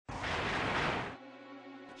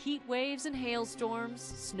heat waves and hailstorms,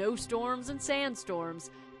 snowstorms and sandstorms,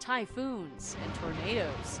 typhoons and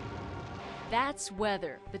tornadoes. That's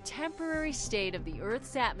weather, the temporary state of the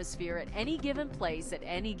Earth's atmosphere at any given place at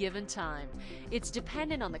any given time. It's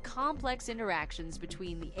dependent on the complex interactions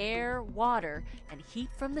between the air, water, and heat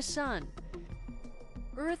from the sun.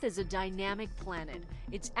 Earth is a dynamic planet,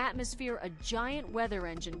 its atmosphere a giant weather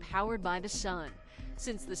engine powered by the sun.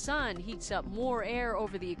 Since the sun heats up more air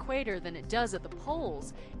over the equator than it does at the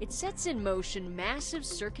poles, it sets in motion massive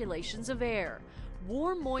circulations of air.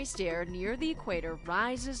 Warm, moist air near the equator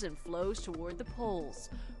rises and flows toward the poles.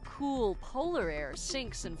 Cool, polar air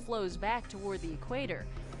sinks and flows back toward the equator.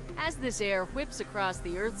 As this air whips across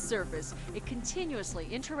the Earth's surface, it continuously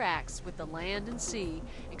interacts with the land and sea,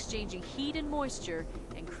 exchanging heat and moisture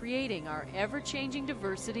and creating our ever-changing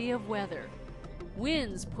diversity of weather.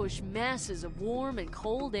 Winds push masses of warm and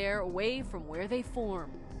cold air away from where they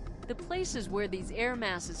form. The places where these air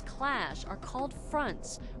masses clash are called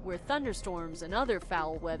fronts, where thunderstorms and other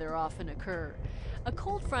foul weather often occur. A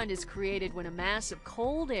cold front is created when a mass of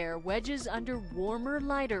cold air wedges under warmer,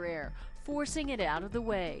 lighter air, forcing it out of the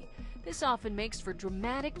way. This often makes for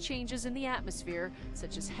dramatic changes in the atmosphere,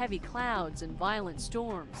 such as heavy clouds and violent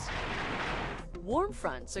storms. Warm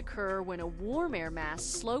fronts occur when a warm air mass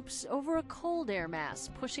slopes over a cold air mass,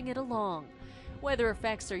 pushing it along. Weather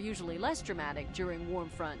effects are usually less dramatic during warm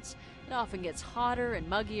fronts. It often gets hotter and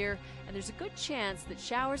muggier, and there's a good chance that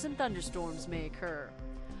showers and thunderstorms may occur.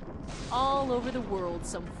 All over the world,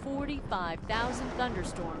 some 45,000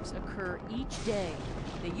 thunderstorms occur each day.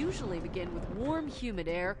 They usually begin with warm, humid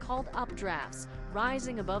air called updrafts,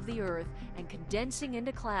 rising above the Earth and condensing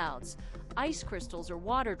into clouds. Ice crystals or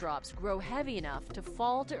water drops grow heavy enough to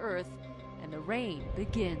fall to Earth, and the rain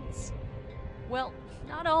begins. Well,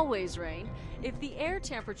 not always rain. If the air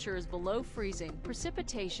temperature is below freezing,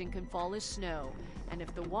 precipitation can fall as snow. And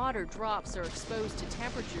if the water drops are exposed to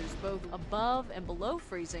temperatures both above and below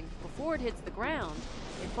freezing before it hits the ground,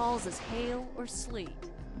 it falls as hail or sleet.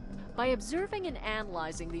 By observing and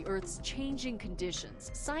analyzing the Earth's changing conditions,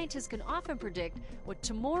 scientists can often predict what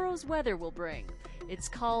tomorrow's weather will bring. It's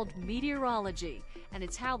called meteorology, and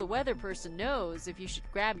it's how the weather person knows if you should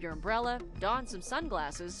grab your umbrella, don some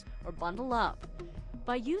sunglasses, or bundle up.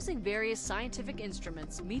 By using various scientific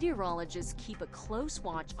instruments, meteorologists keep a close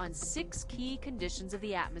watch on 6 key conditions of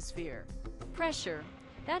the atmosphere. Pressure,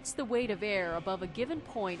 that's the weight of air above a given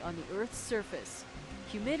point on the Earth's surface.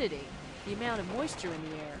 Humidity, the amount of moisture in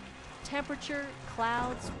the air. Temperature,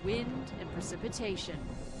 clouds, wind, and precipitation.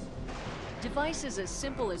 Devices as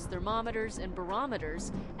simple as thermometers and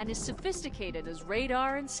barometers and as sophisticated as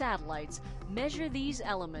radar and satellites measure these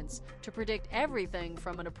elements to predict everything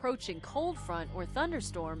from an approaching cold front or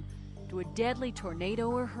thunderstorm to a deadly tornado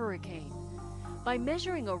or hurricane. By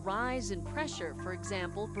measuring a rise in pressure, for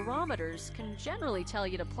example, barometers can generally tell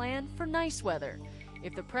you to plan for nice weather.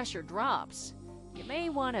 If the pressure drops, you may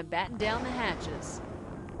want to batten down the hatches.